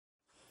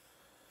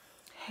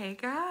Hey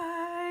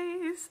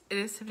guys, it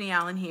is Tiffany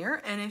Allen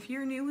here, and if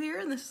you're new here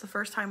and this is the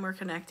first time we're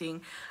connecting,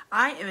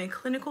 I am a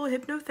clinical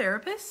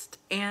hypnotherapist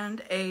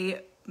and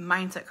a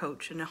mindset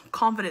coach and a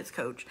confidence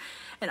coach,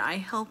 and I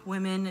help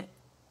women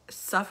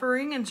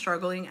suffering and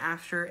struggling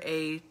after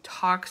a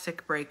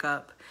toxic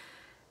breakup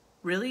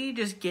really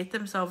just get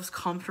themselves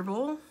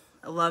comfortable,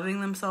 loving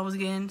themselves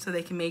again so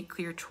they can make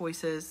clear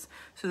choices,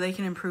 so they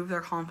can improve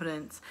their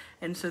confidence,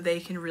 and so they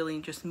can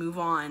really just move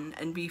on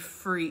and be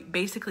free,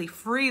 basically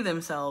free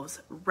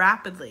themselves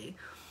rapidly.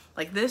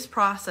 Like, this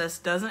process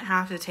doesn't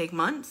have to take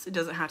months, it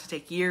doesn't have to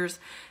take years,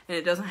 and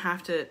it doesn't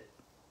have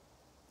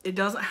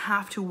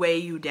to weigh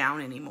you down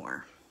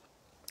anymore.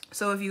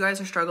 So if you guys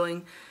are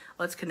struggling,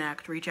 let's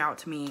connect, reach out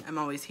to me, I'm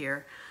always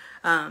here.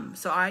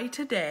 So I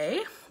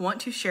today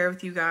want to share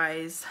with you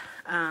guys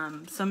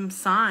some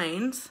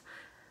signs,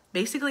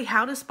 basically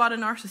how to spot a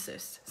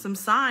narcissist, some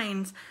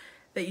signs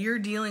that you're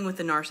dealing with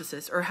a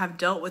narcissist or have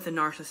dealt with a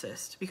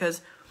narcissist.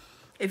 Because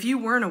if you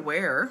weren't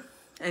aware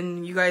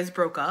and you guys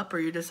broke up or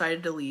you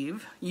decided to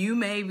leave, you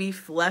may be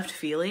left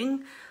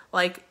feeling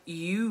like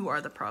you are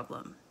the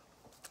problem.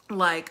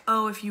 Like,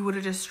 oh, if you would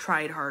have just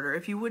tried harder,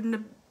 if you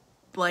wouldn't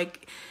have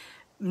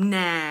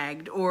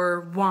nagged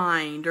or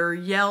whined or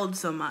yelled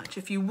so much,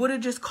 if you would have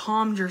just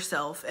calmed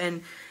yourself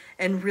and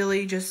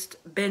really just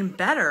been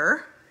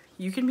better,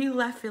 you can be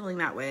left feeling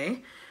that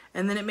way.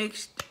 And then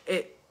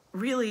it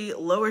really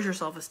lowers your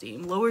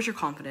self-esteem, lowers your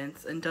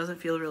confidence, and doesn't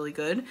feel really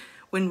good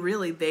when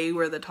really they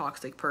were the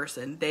toxic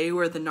person. They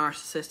were the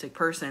narcissistic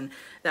person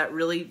that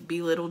really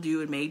belittled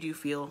you and made you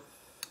feel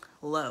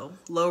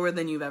lower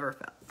than you've ever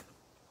felt.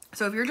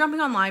 So if you're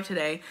jumping on live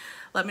today,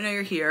 let me know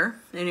you're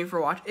here. And if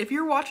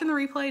you're watching the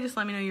replay, just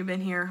let me know you've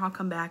been here. I'll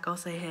come back. I'll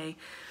say hey.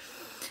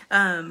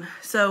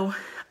 So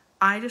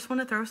I just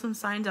want to throw some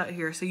signs out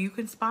here so you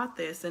can spot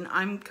this. And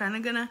I'm kind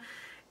of gonna,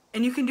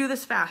 and you can do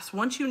this fast.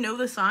 Once you know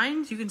the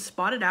signs, you can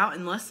spot it out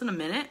in less than a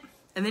minute.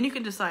 And then you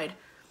can decide,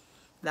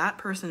 that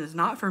person is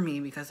not for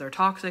me because they're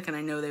toxic and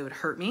I know they would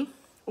hurt me.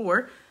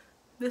 Or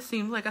this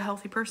seems like a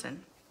healthy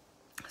person.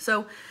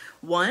 So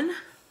 1,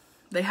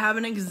 they have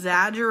an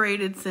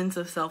exaggerated sense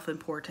of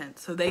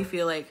self-importance. So they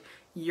feel like,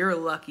 you're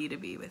lucky to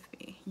be with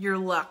me. You're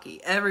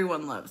lucky.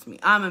 Everyone loves me.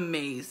 I'm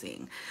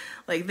amazing.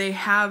 Like,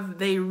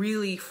 they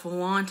really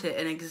flaunt it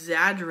and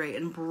exaggerate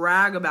and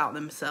brag about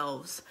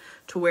themselves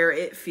to where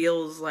it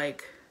feels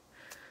like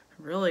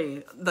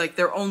really like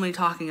they're only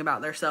talking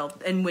about themselves.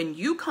 And when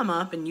you come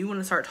up and you want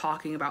to start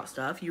talking about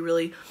stuff, you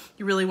really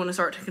want to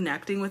start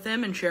connecting with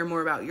them and share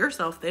more about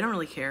yourself, they don't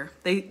really care.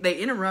 They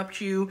interrupt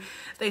you.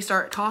 They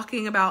start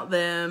talking about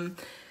them.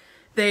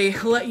 They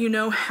let you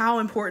know how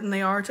important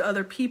they are to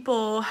other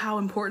people, how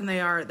important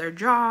they are at their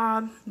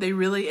job. They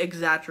really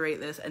exaggerate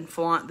this and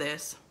flaunt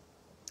this.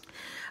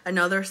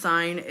 Another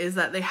sign is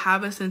that they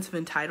have a sense of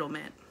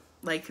entitlement.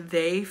 Like,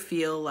 they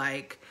feel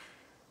like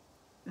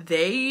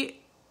they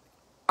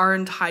are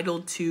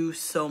entitled to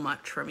so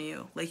much from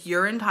you. Like,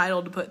 you're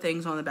entitled to put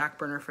things on the back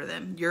burner for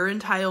them. You're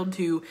entitled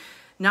to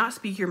not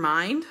speak your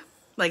mind.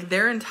 Like,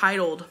 they're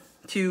entitled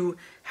to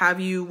have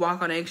you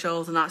walk on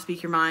eggshells and not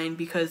speak your mind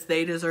because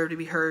they deserve to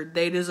be heard.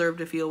 They deserve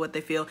to feel what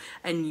they feel,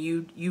 and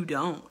you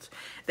don't.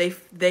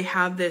 They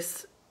have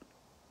this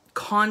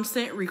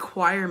constant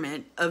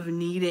requirement of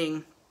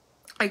needing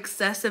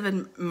excessive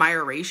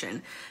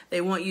admiration.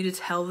 They want you to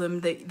tell them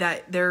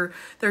that they're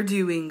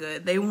doing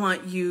good. They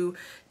want you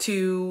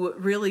to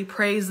really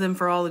praise them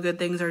for all the good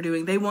things they're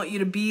doing. They want you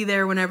to be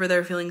there whenever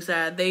they're feeling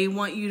sad. They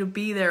want you to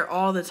be there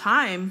all the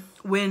time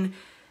when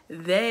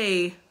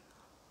they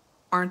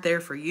aren't there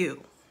for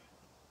you.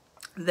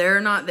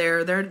 They're not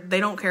there. They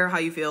don't care how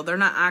you feel. They're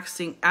not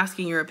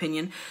asking your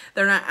opinion.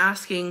 They're not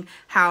asking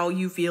how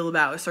you feel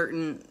about a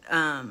certain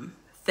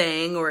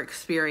thing or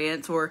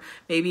experience. Or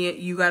maybe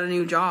you got a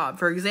new job.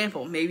 For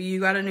example, maybe you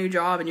got a new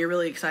job and you're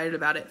really excited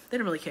about it. They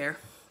don't really care.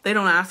 They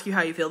don't ask you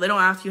how you feel. They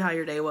don't ask you how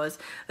your day was.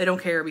 They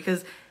don't care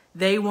because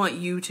they want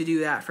you to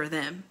do that for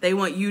them. They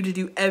want you to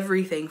do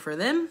everything for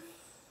them.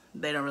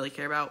 They don't really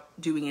care about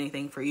doing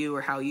anything for you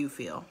or how you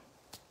feel.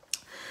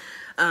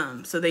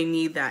 So they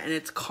need that, and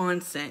it's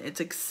constant,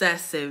 it's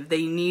excessive.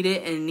 They need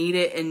it and need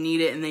it and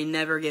need it, and they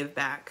never give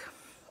back.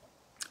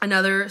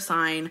 Another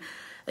sign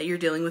that you're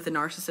dealing with a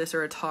narcissist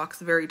or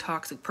a very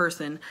toxic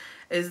person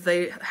is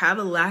they have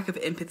a lack of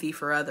empathy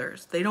for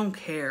others. They don't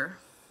care.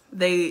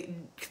 They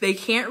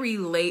can't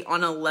relate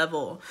on a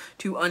level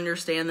to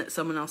understand that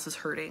someone else is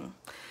hurting.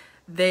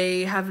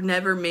 They have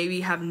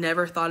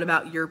never thought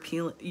about your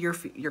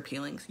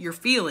feelings.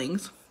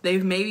 They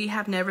maybe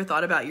have never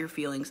thought about your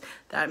feelings.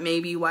 That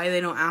may be why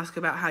they don't ask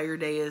about how your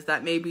day is.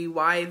 That may be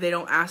why they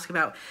don't ask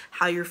about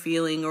how you're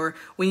feeling, or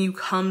when you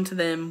come to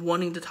them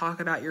wanting to talk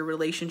about your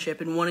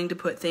relationship and wanting to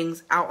put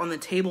things out on the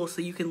table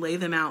so you can lay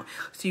them out,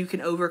 so you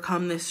can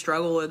overcome this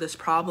struggle or this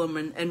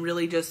problem and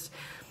really just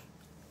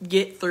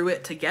get through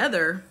it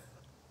together.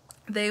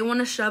 They want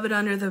to shove it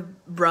under the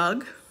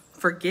rug.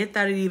 Forget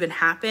that it even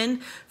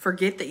happened.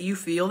 Forget that you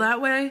feel that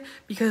way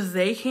because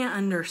they can't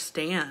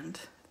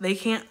understand.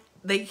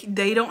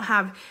 They don't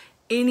have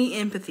any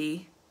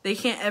empathy. They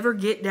can't ever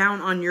get down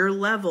on your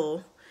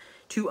level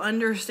to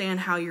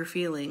understand how you're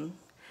feeling.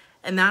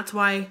 And that's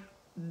why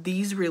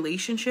these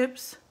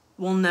relationships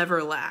will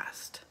never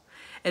last.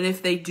 And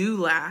if they do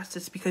last,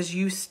 it's because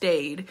you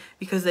stayed,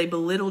 because they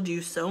belittled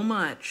you so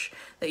much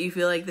that you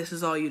feel like this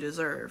is all you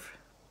deserve.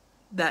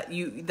 That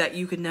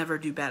you could never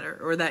do better,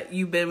 or that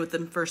you've been with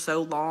them for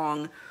so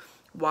long.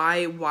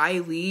 Why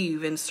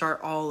leave and start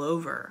all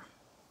over?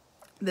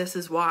 This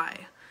is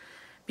why.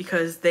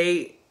 Because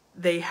they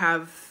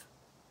have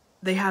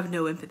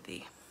no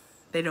empathy.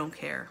 They don't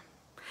care.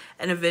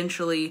 And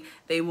eventually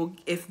they will,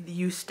 if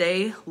you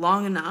stay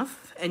long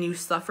enough and you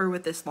suffer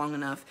with this long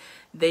enough,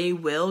 they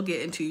will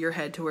get into your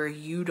head to where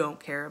you don't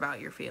care about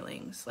your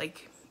feelings.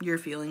 Like, your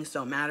feelings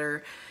don't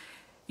matter.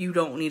 You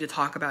don't need to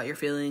talk about your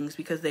feelings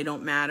because they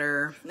don't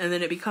matter. And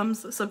then it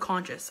becomes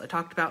subconscious. I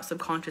talked about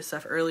subconscious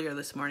stuff earlier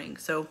this morning.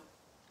 So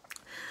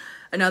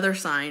another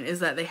sign is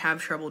that they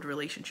have troubled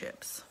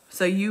relationships.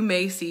 So you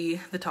may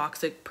see the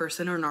toxic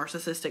person or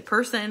narcissistic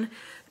person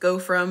go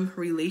from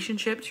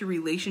relationship to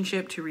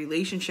relationship to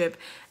relationship,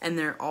 and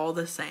they're all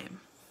the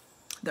same.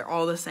 They're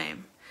all the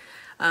same.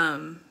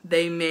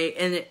 They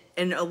may,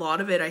 and a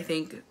lot of it, I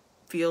think,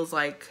 feels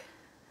like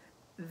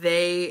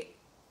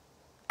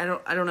I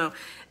don't know.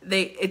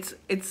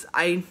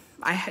 I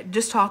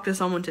just talked to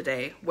someone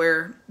today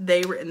where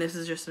they were, and this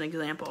is just an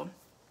example.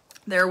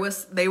 They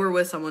were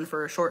with someone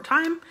for a short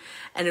time,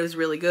 and it was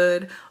really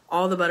good.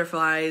 All the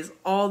butterflies,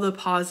 all the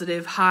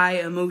positive high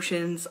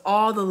emotions,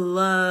 all the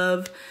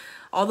love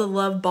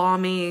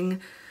bombing,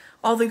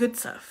 all the good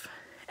stuff.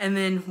 And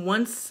then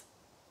once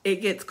it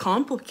gets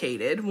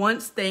complicated,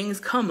 once things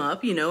come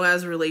up,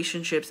 as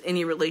relationships,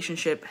 any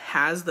relationship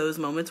has those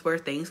moments where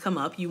things come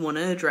up. You want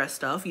to address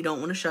stuff. You don't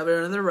want to shove it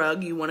under the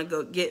rug. You want to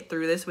go get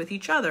through this with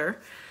each other.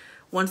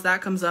 Once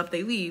that comes up,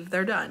 they leave.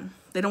 They're done.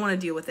 They don't want to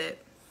deal with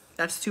it.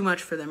 That's too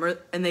much for them,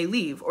 and they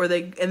leave,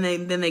 then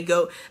they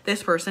go.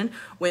 This person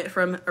went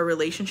from a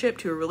relationship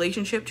to a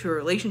relationship to a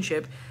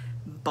relationship,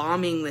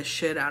 bombing the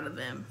shit out of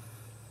them,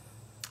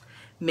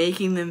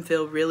 making them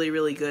feel really,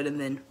 really good, and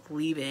then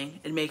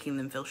leaving and making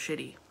them feel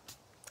shitty.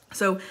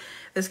 So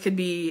this could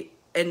be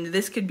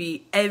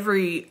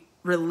every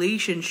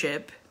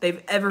relationship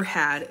they've ever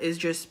had is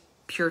just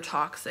pure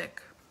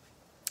toxic.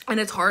 And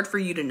it's hard for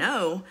you to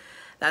know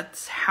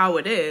that's how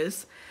it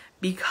is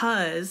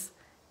because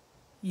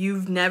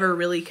you've never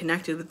really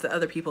connected with the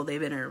other people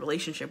they've been in a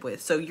relationship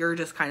with. So you're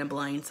just kind of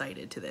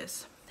blindsided to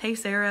this. Hey,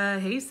 Sarah.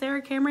 Hey,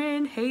 Sarah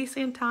Cameron. Hey,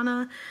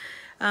 Santana.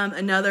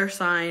 Another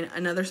sign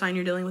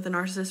you're dealing with a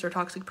narcissist or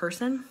toxic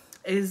person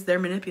is they're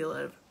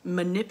manipulative.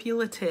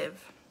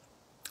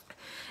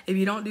 If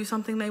you don't do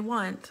something they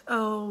want,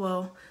 oh,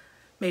 well,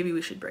 maybe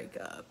we should break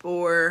up.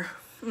 Or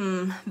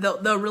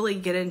they'll really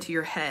get into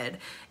your head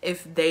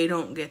if they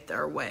don't get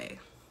their way.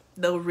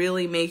 They'll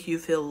really make you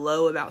feel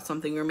low about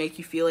something or make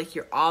you feel like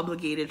you're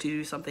obligated to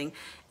do something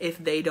if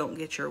they don't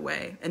get your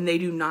way. And they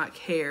do not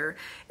care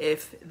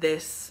if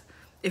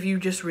you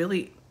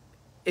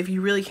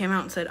really came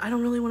out and said, I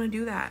don't really want to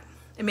do that.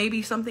 It may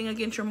be something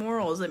against your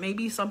morals. It may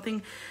be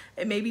something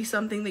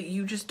that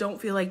you just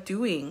don't feel like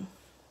doing.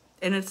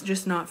 And it's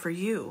just not for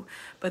you.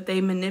 But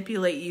they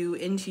manipulate you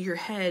into your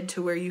head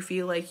to where you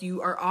feel like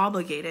you are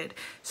obligated.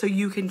 So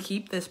you can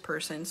keep this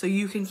person. So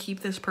you can keep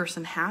this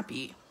person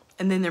happy.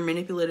 And then they're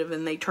manipulative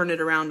and they turn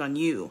it around on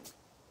you.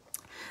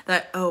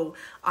 That, oh,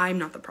 I'm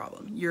not the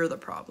problem. You're the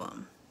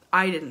problem.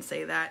 I didn't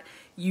say that.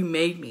 You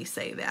made me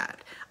say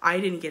that.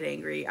 I didn't get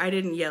angry. I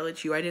didn't yell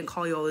at you. I didn't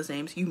call you all those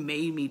names. You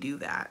made me do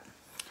that.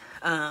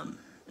 And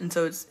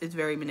so it's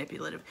very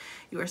manipulative.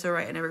 You are so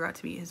right. I never got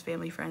to meet his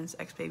family, friends,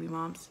 ex-baby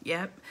moms.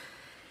 Yep.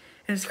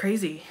 And it's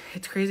crazy.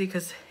 It's crazy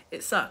because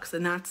it sucks.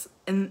 And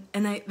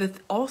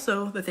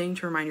also the thing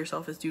to remind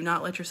yourself is do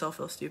not let yourself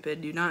feel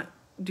stupid. Do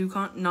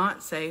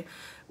not say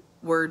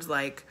words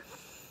like,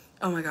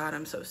 oh my God,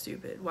 I'm so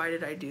stupid. Why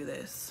did I do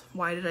this?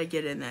 Why did I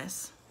get in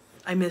this?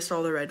 I missed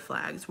all the red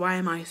flags. Why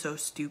am I so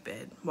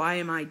stupid? Why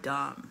am I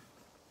dumb?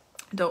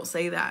 Don't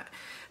say that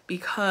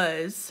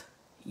because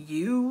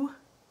you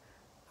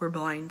were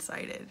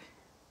blindsided.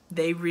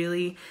 They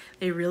really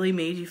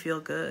made you feel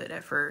good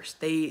at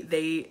first.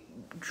 They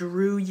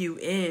drew you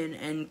in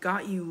and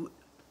got you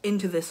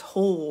into this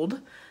hold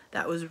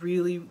that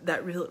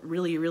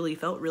really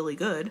felt really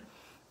good.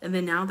 And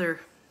then now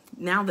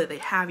that they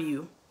have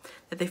you,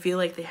 that they feel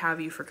like they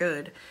have you for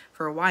good,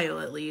 for a while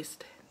at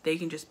least, they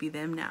can just be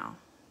them now,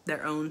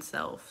 their own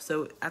self.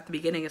 So at the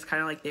beginning, it's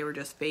kind of like they were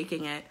just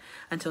faking it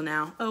until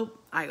now, oh,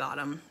 I got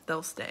them.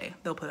 They'll stay.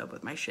 They'll put up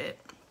with my shit.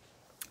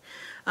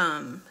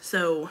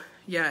 So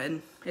yeah,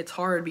 and it's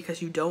hard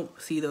because you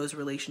don't see those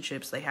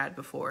relationships they had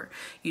before.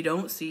 You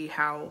don't see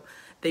how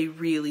they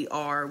really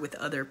are with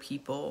other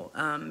people.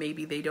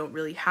 Maybe they don't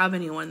really have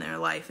anyone in their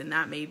life, and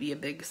that may be a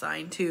big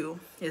sign too,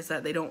 is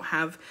that they don't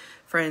have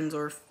friends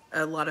or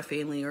a lot of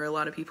family or a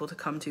lot of people to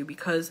come to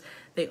because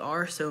they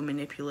are so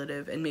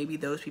manipulative, and maybe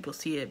those people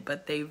see it,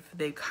 but they've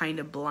kind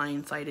of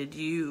blindsided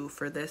you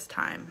for this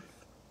time.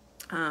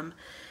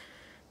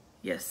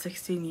 Yes,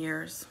 16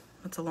 years.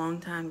 That's a long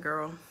time,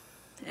 girl.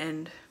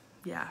 And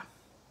yeah,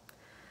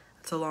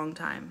 it's a long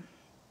time.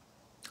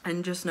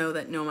 And just know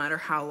that no matter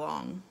how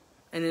long,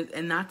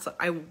 and that's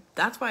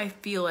why I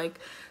feel like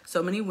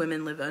so many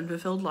women live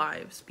unfulfilled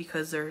lives,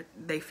 because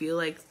they feel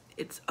like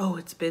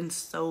it's been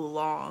so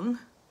long.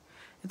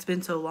 It's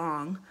been so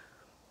long.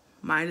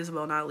 Might as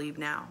well not leave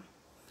now.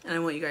 And I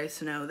want you guys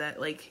to know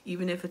that, like,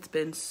 even if it's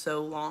been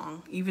so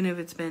long, even if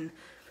it's been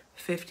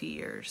 50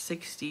 years,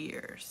 60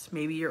 years,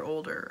 maybe you're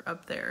older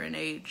up there in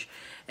age,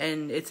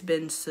 and it's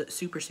been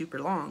super, super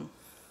long,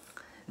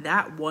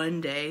 that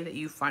one day that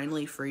you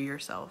finally free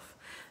yourself,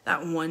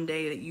 that one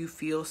day that you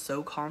feel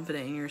so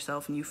confident in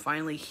yourself and you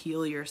finally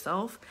heal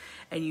yourself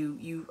and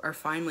you are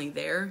finally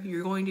there,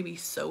 you're going to be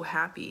so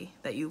happy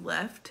that you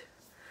left.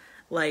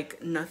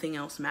 Like nothing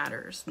else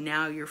matters.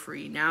 Now you're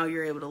free. Now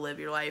you're able to live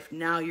your life.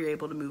 Now you're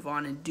able to move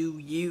on and do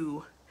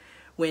you.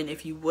 When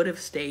if you would have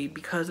stayed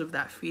because of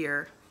that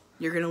fear,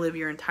 you're going to live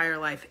your entire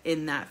life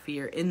in that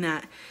fear, in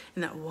that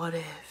what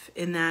if,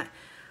 in that,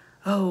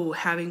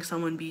 having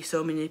someone be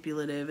so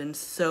manipulative and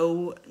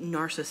so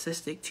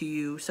narcissistic to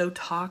you, so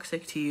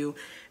toxic to you,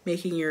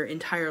 making your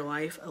entire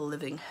life a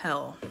living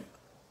hell.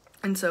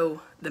 And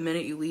so the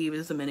minute you leave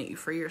is the minute you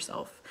free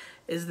yourself,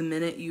 is the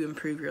minute you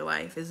improve your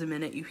life, is the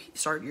minute you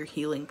start your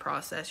healing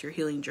process, your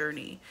healing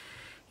journey.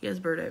 He has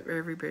burned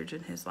every bridge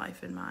in his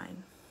life and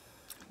mine.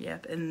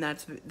 Yep, and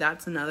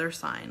that's another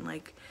sign.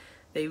 Like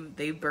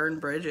they burn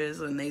bridges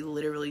and they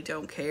literally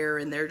don't care,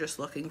 and they're just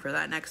looking for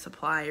that next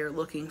supply or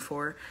looking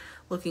for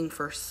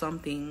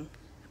something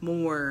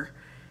more.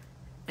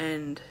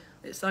 And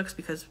it sucks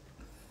because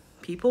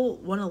people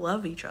want to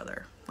love each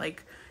other.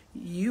 Like,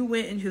 you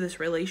went into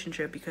this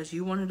relationship because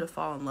you wanted to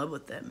fall in love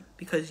with them,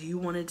 because you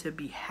wanted to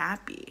be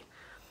happy.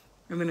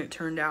 And then it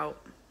turned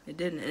out it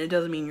didn't. And it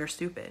doesn't mean you're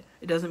stupid.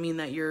 It doesn't mean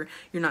that you're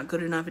not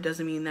good enough. It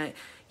doesn't mean that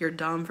you're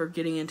dumb for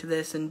getting into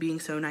this and being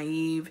so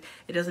naive.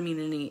 It doesn't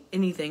mean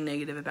anything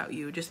negative about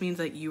you. It just means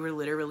that you were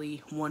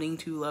literally wanting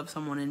to love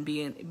someone and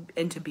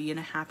to be in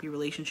a happy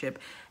relationship,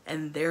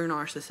 and their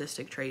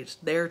narcissistic traits,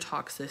 their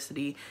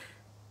toxicity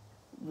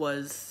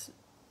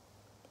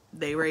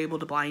they were able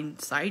to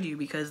blindside you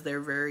because they're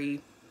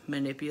very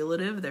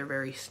manipulative. They're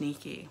very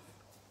sneaky.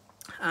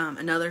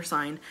 Another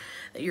sign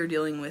that you're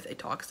dealing with a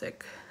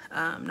toxic,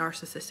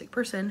 narcissistic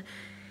person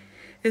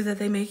is that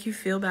they make you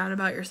feel bad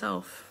about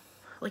yourself.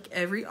 Like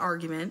every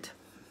argument,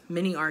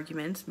 many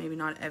arguments, maybe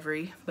not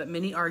every, but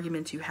many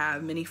arguments you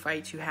have, many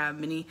fights you have,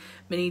 many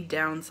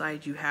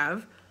downsides you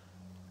have,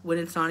 when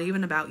it's not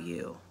even about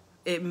you.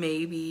 It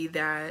may be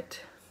that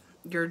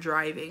you're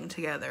driving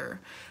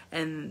together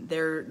and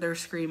they're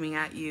screaming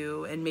at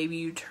you, and maybe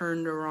you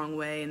turned the wrong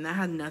way, and that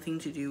had nothing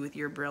to do with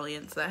your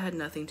brilliance, that had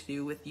nothing to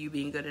do with you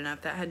being good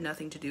enough, that had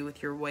nothing to do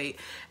with your weight,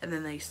 and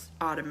then they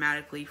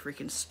automatically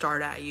freaking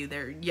start at you.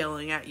 They're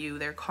yelling at you,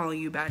 they're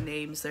calling you bad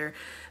names,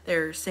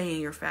 they're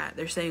saying you're fat,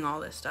 they're saying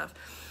all this stuff.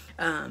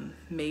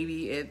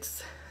 Maybe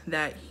it's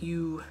that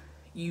you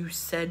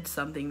said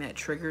something that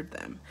triggered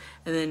them,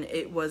 and then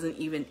it wasn't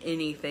even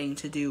anything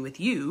to do with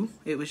you.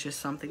 It was just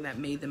something that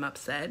made them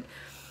upset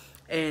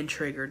and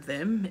triggered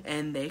them,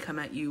 and they come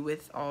at you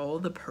with all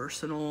the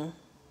personal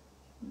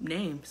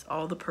names,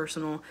 all the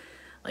personal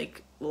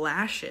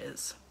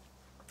lashes,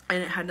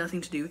 and it had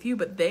nothing to do with you,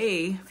 but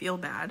they feel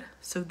bad,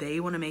 so they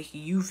want to make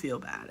you feel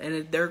bad,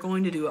 and they're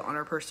going to do it on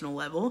a personal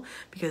level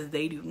because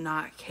they do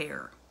not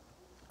care.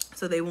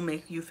 So they will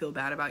make you feel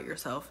bad about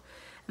yourself,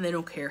 and they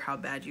don't care how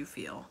bad you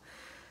feel.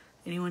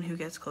 Anyone who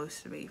gets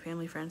close to me,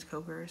 family, friends,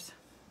 coworkers,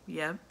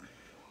 yep,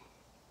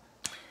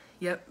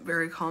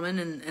 very common.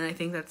 And I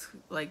think that's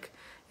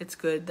it's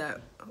good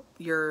that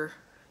you're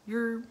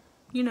you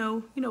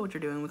know what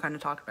you're doing. We kind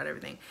of talked about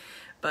everything,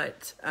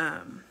 but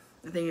I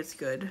think it's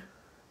good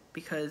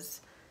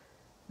because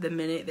the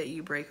minute that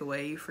you break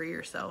away, you free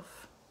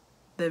yourself.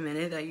 The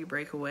minute that you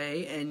break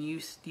away and you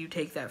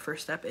take that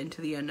first step into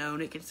the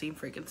unknown, it can seem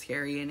freaking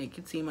scary and it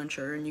can seem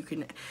unsure, and you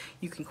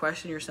can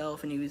question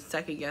yourself, and you can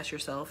second guess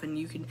yourself, and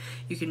you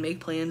can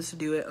make plans to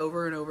do it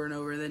over and over and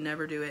over, then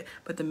never do it.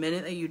 But the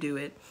minute that you do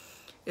it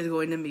is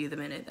going to be the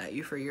minute that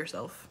you free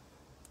yourself.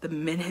 The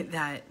minute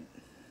that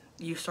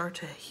you start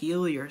to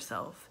heal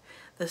yourself,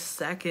 the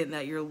second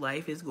that your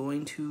life is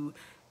going to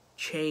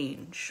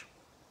change.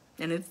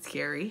 And it's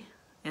scary.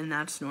 And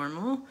that's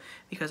normal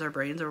because our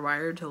brains are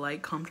wired to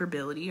like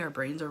comfortability. Our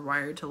brains are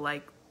wired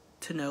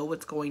to know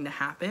what's going to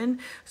happen.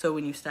 So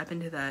when you step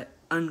into that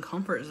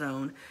uncomfort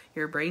zone,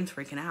 your brain's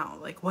freaking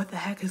out. Like, what the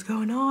heck is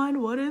going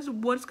on?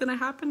 What's going to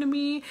happen to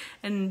me?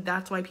 And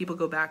that's why people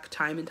go back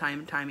time and time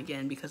and time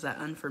again, because that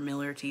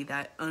unfamiliarity,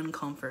 that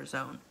uncomfort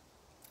zone.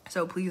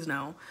 So please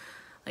know,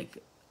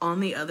 on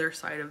the other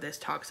side of this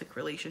toxic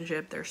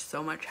relationship, there's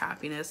so much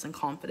happiness and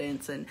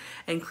confidence and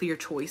clear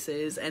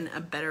choices and a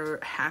better,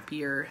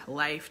 happier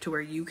life to where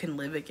you can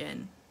live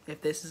again.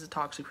 If this is a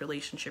toxic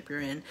relationship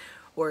you're in,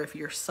 or if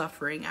you're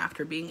suffering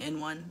after being in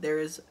one, there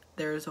is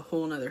a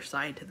whole nother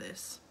side to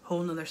this,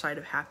 whole nother side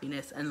of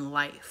happiness and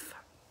life.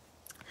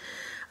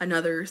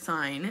 Another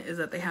sign is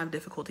that they have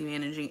difficulty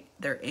managing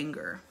their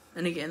anger.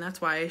 And again, that's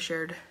why I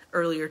shared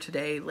earlier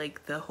today,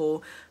 the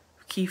whole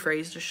key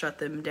phrase to shut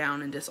them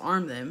down and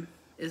disarm them,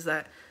 is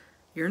that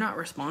you're not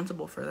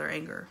responsible for their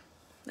anger.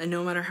 And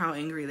no matter how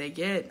angry they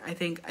get, I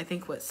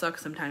think what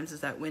sucks sometimes is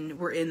that when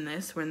we're in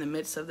the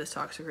midst of this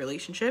toxic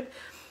relationship,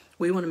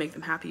 we want to make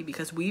them happy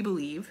because we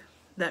believe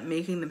that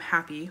making them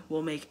happy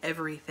will make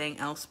everything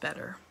else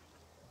better.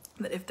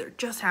 That if they're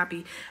just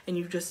happy and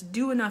you just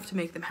do enough to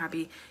make them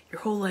happy,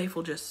 your whole life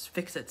will just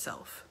fix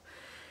itself.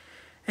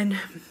 And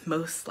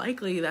most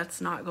likely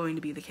that's not going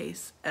to be the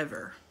case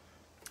ever.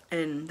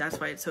 And that's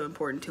why it's so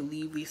important to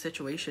leave these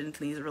situations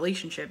and these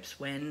relationships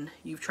when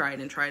you've tried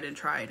and tried and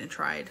tried and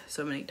tried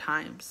so many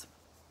times.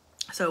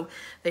 So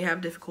they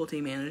have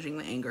difficulty managing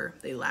the anger.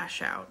 They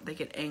lash out. They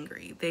get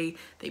angry.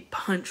 They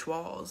punch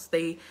walls.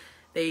 They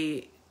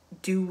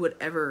do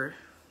whatever.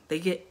 They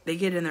get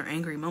in their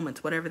angry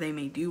moments, whatever they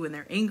may do when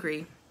they're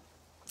angry,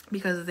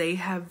 because they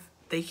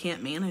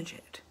can't manage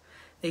it.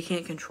 They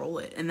can't control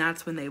it. And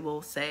that's when they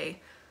will say,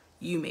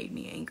 you made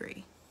me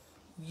angry.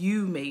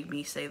 You made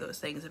me say those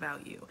things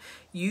about you.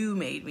 You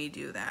made me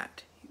do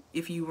that.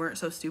 If you weren't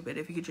so stupid,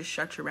 if you could just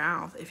shut your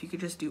mouth, if you could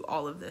just do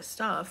all of this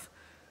stuff,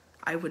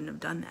 I wouldn't have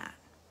done that.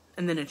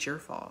 And then it's your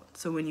fault.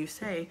 So when you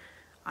say,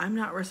 I'm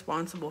not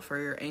responsible for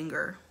your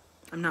anger,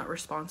 I'm not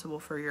responsible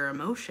for your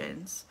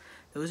emotions,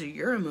 those are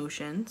your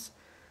emotions,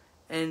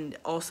 and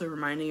also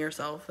reminding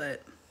yourself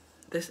that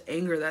this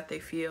anger that they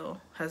feel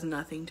has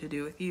nothing to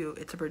do with you.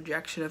 It's a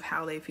projection of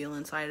how they feel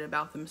inside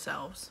about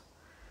themselves.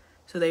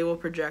 So they will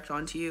project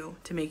onto you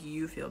to make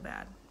you feel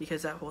bad,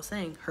 because that whole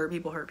saying, hurt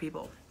people hurt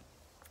people.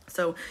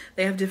 So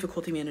they have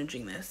difficulty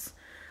managing this.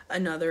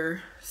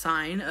 Another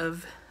sign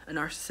of a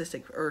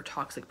narcissistic or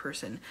toxic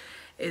person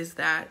is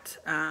that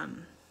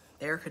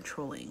they're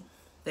controlling.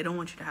 They don't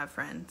want you to have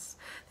friends.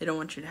 They don't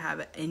want you to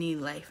have any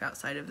life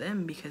outside of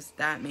them, because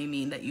that may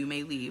mean that you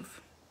may leave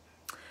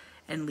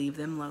and leave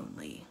them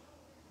lonely.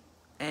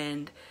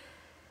 And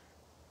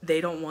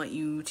they don't want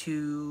you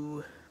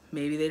to...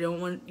 Maybe they don't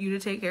want you to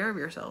take care of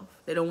yourself.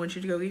 They don't want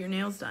you to go get your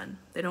nails done.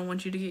 They don't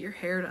want you to get your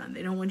hair done.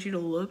 They don't want you to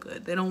look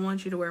good. They don't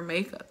want you to wear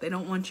makeup. They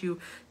don't want you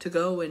to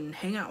go and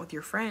hang out with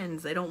your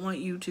friends. They don't want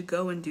you to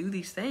go and do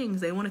these things.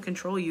 They want to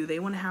control you. They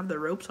want to have the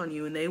ropes on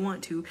you, and they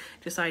want to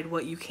decide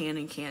what you can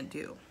and can't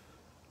do.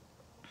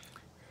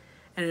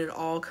 And it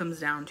all comes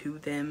down to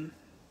them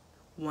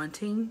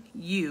wanting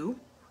you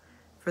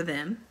for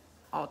them,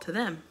 all to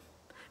them.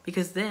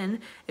 Because then,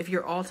 if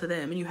you're all to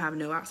them and you have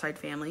no outside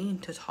family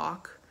to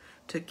talk,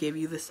 to give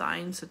you the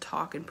signs, to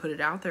talk and put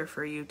it out there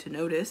for you to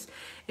notice.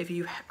 If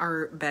you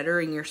are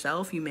bettering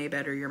yourself, you may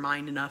better your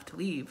mind enough to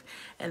leave,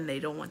 and they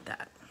don't want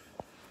that.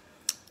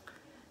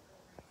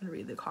 I'm gonna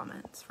read the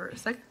comments for a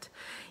second.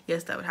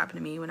 Yes, that would happen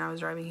to me when I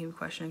was driving. He would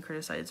question and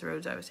criticize the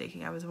roads I was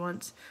taking. I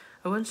once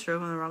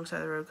drove on the wrong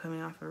side of the road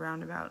coming off a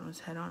roundabout and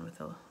was head on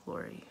with a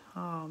lorry.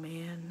 Oh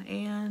man,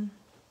 and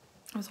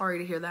I'm sorry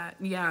to hear that.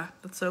 Yeah,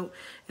 it's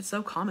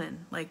so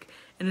common. Like,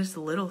 and it's the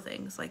little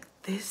things like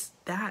this,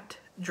 that.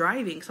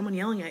 Driving, someone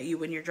yelling at you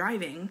when you're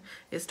driving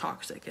is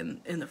toxic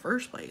in the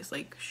first place.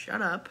 Like,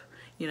 shut up,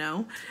 you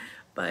know?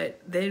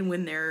 But then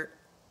when they're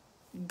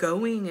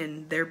going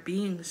and they're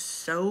being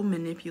so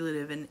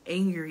manipulative and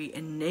angry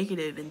and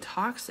negative and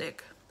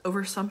toxic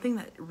over something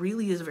that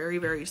really is very,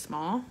 very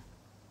small,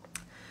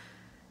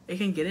 it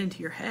can get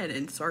into your head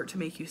and start to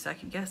make you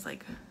second guess,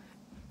 like,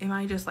 am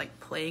I just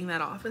like playing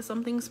that off as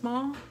something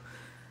small?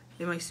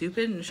 Am I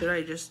stupid, and should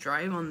I just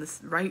drive on the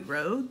right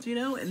roads, you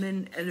know?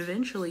 And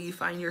eventually you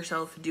find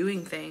yourself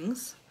doing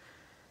things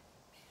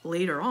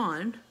later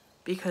on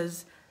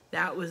because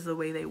that was the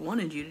way they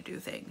wanted you to do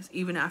things,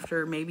 even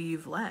after maybe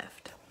you've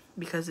left,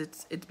 because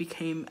it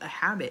became a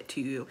habit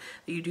to you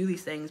that you do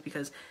these things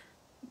because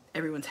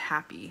everyone's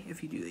happy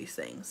if you do these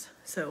things.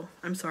 So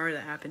I'm sorry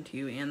that happened to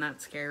you, and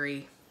that's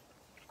scary.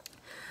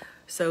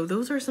 So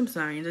those are some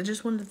signs. I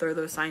just wanted to throw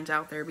those signs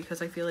out there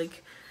because I feel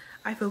like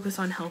I focus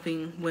on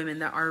helping women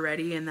that are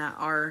ready and that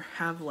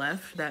have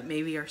left, that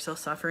maybe are still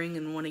suffering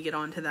and want to get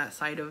onto that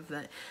side of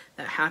that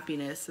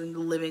happiness and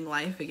living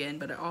life again.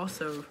 But I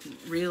also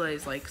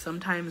realize, like,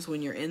 sometimes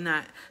when you're in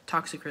that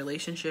toxic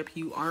relationship,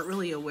 you aren't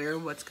really aware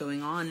of what's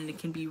going on, and it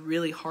can be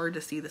really hard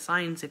to see the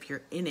signs if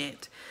you're in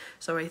it.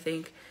 So I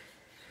think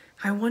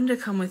I wanted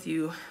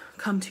to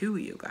come to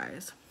you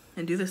guys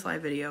and do this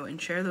live video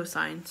and share those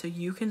signs so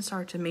you can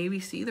start to maybe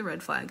see the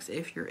red flags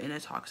if you're in a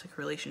toxic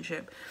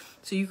relationship.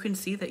 So you can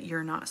see that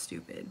you're not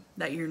stupid,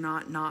 that you're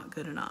not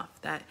good enough,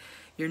 that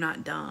you're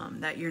not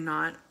dumb, that you're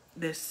not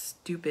this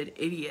stupid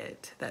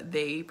idiot that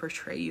they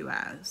portray you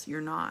as.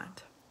 You're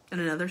not. And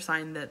another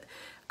sign that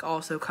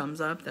also comes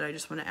up that I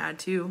just want to add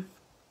to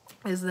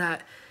is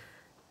that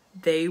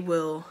they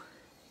will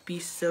be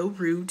so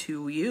rude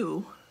to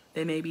you.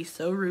 They may be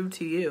so rude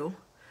to you,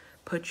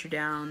 put you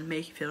down,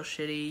 make you feel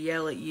shitty,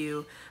 yell at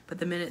you, but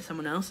the minute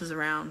someone else is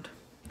around,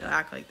 they'll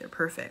act like they're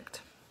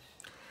perfect.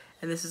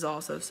 And this is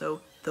also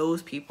so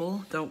those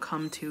people don't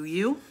come to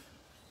you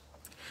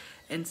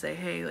and say,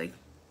 hey, like,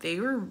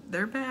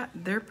 they're bad,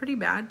 they're pretty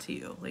bad to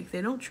you, like,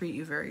 they don't treat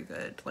you very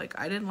good, like,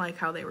 I didn't like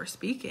how they were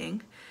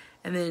speaking.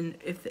 And then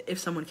if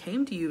someone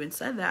came to you and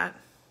said that,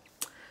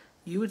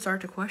 you would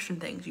start to question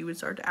things. You would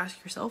start to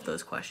ask yourself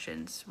those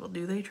questions. Well,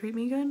 do they treat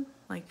me good?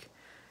 Like,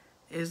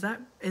 Is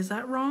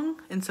that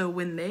wrong? And so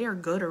when they are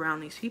good around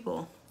these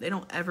people, they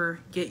don't ever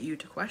get you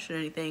to question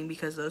anything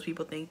because those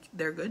people think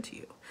they're good to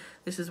you.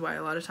 This is why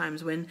a lot of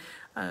times when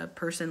a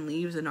person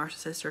leaves a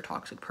narcissist or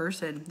toxic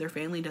person, their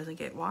family doesn't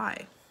get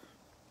why.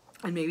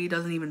 And maybe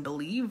doesn't even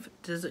believe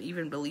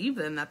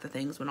them that the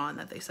things went on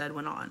that they said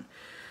went on.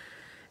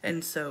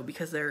 And so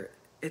because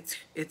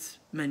it's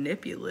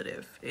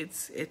manipulative.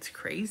 It's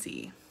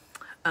crazy.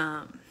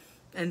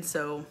 And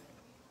so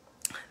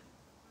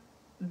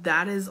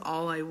that is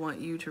all I want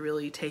you to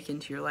really take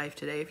into your life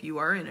today. If you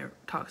are in a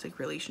toxic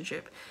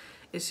relationship,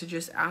 is to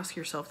just ask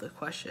yourself the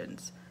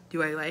questions.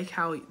 Do I like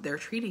how they're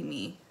treating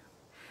me?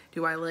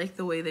 Do I like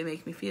the way they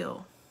make me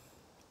feel?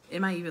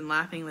 Am I even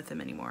laughing with them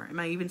anymore? Am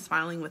I even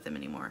smiling with them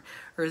anymore?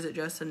 Or is it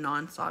just a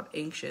nonstop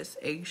anxious,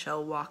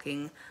 eggshell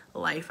walking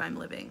life I'm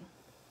living?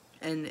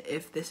 And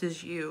if this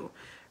is you,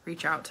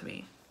 reach out to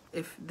me.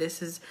 If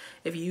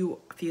you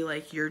feel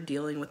like you're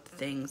dealing with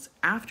things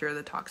after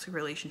the toxic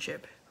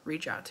relationship,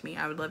 reach out to me.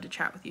 I would love to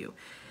chat with you.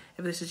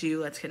 If this is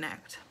you, let's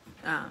connect.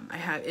 I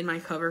have in my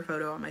cover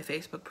photo on my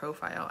Facebook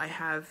profile, I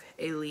have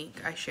a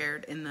link I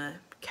shared in the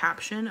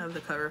caption of the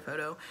cover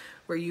photo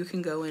where you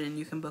can go in and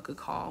you can book a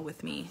call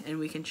with me and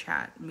we can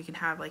chat and we can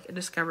have like a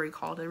discovery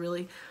call to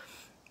really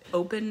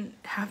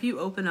have you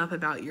open up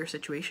about your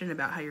situation,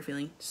 about how you're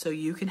feeling, so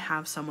you can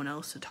have someone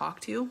else to talk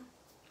to.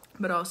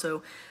 But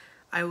also,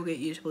 I will get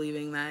you to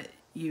believing that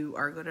you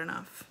are good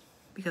enough,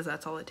 because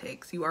that's all it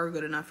takes. You are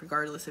good enough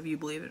regardless if you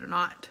believe it or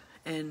not.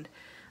 And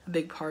a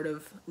big part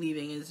of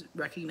leaving is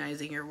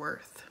recognizing your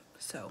worth.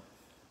 So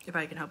if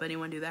I can help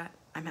anyone do that,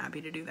 I'm happy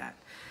to do that.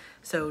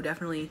 So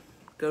definitely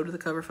go to the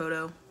cover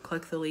photo,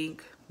 click the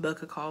link,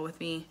 book a call with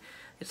me.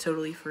 It's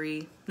totally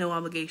free, no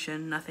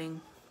obligation,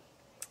 nothing.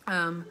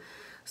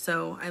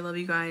 So I love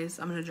you guys.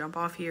 I'm going to jump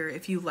off here.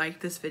 If you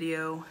like this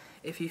video,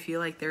 if you feel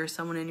like there's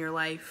someone in your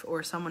life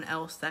or someone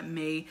else that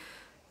may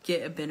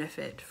get a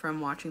benefit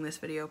from watching this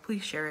video,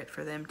 please share it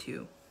for them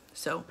too.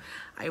 So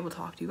I will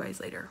talk to you guys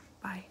later.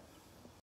 Bye.